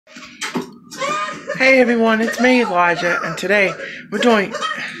Hey everyone, it's me, Elijah, and today we're doing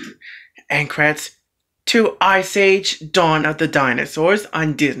end credits to Ice Age Dawn of the Dinosaurs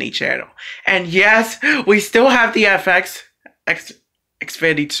on Disney Channel. And yes, we still have the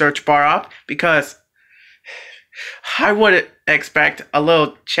Xfinity search bar up because I wouldn't expect a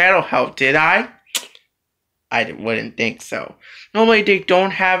little channel help, did I? I wouldn't think so. Normally they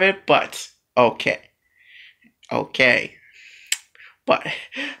don't have it, but okay. Okay. But,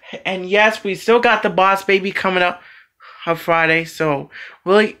 and yes, we still got the Boss Baby coming up on Friday, so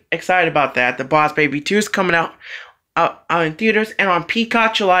really excited about that. The Boss Baby 2 is coming out in theaters and on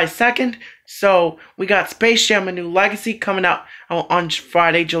Peacock July 2nd. So we got Space Jam: A New Legacy coming out on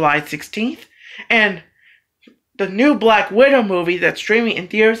Friday, July 16th. And the new Black Widow movie that's streaming in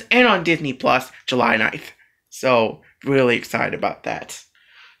theaters and on Disney Plus July 9th. So really excited about that.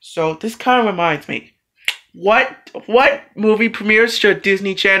 So this kind of reminds me. What movie premieres should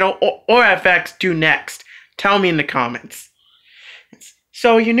Disney Channel or FX do next? Tell me in the comments.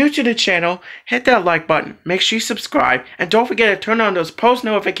 So if you're new to the channel, hit that like button, make sure you subscribe, and don't forget to turn on those post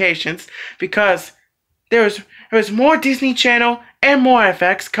notifications because there's more Disney Channel and more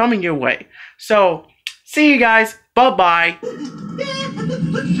FX coming your way. So see you guys. Bye-bye.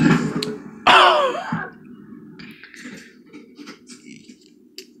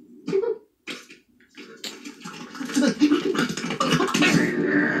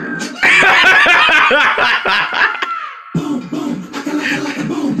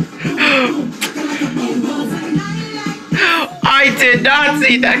 I did not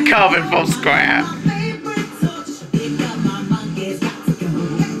see that coming from scrap.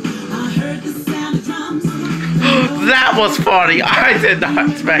 That was funny. I did not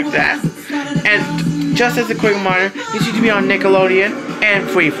expect that. And just as a quick reminder, this used to be on Nickelodeon and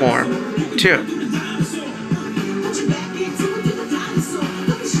Freeform too.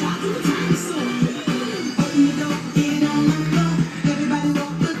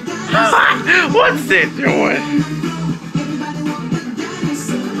 What's it doing?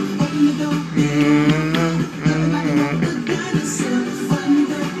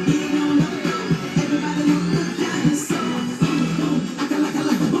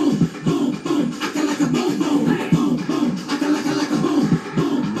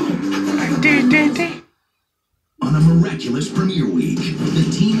 On a miraculous premiere week, the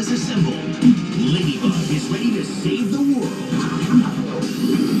team is assembled. Ladybug is ready to save the world.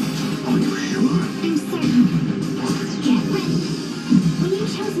 Are you sure? I'm certain. Get ready. When you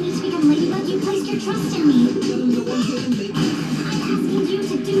chose me to become Ladybug, you placed your trust in me. I'm asking you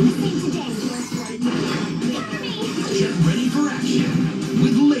to do the same today. Cover me. Get ready for action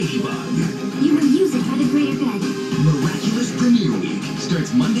with Ladybug. You will use it for the greater good. Miraculous Premiere Week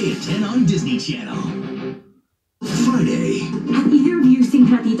starts Monday at 10 on Disney Channel. Friday. Have either of you seen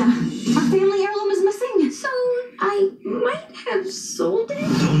Pratita? Our family heirloom is missing, so I might have sold it.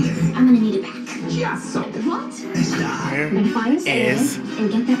 ¿Dónde I'm gonna need it back. Just sold it. What? está I'm gonna find a Is and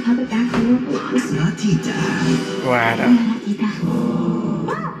get that puppet back where it belongs. Ratita? Rada.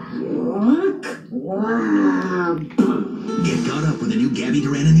 Look. Wow. Get caught up with the new Gabby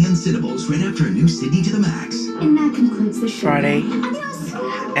Duran and the Uncinnables right after a new Sydney to the Max. And that concludes the show. Friday Adios.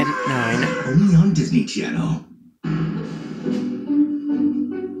 at 9. Only on Disney Channel.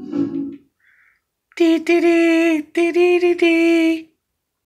 Dee dee dee dee dee dee dee.